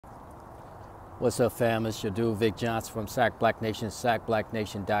What's up, fam? It's your dude, Vic Johnson from Sack Black Nation,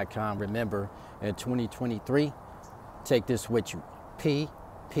 sackblacknation.com. Remember, in 2023, take this with you. P.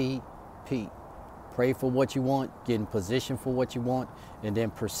 Pray for what you want, get in position for what you want, and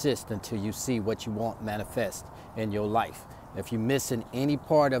then persist until you see what you want manifest in your life. If you're missing any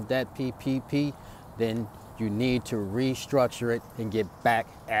part of that P, then you need to restructure it and get back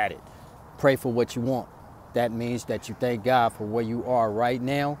at it. Pray for what you want. That means that you thank God for where you are right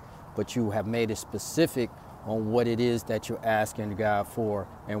now, but you have made it specific on what it is that you're asking God for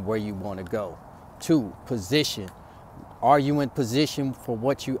and where you want to go. 2, position. Are you in position for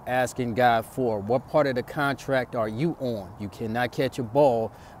what you're asking God for? What part of the contract are you on? You cannot catch a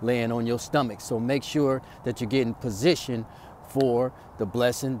ball laying on your stomach. So make sure that you get in position for the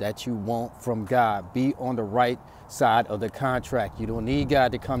blessing that you want from God. Be on the right side of the contract. You don't need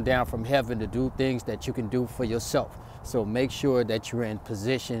God to come down from heaven to do things that you can do for yourself. So make sure that you're in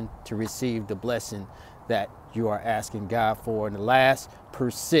position to receive the blessing that you are asking God for. And the last,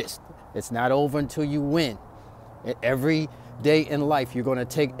 persist. It's not over until you win. Every day in life, you're going to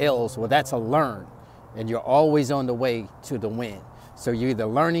take L's. Well, that's a learn. And you're always on the way to the win. So you're either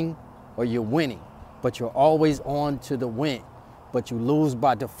learning or you're winning. But you're always on to the win. But you lose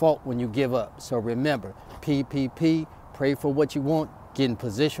by default when you give up. So remember, P. Pray for what you want. Get in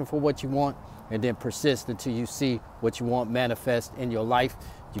position for what you want. And then persist until you see what you want manifest in your life.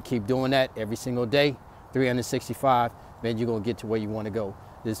 You keep doing that every single day, 365, then you're going to get to where you want to go.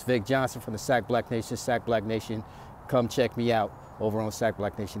 This is Vic Johnson from the Sack Black Nation, Sack Black Nation. Come check me out over on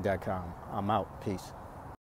sackblacknation.com. I'm out. Peace.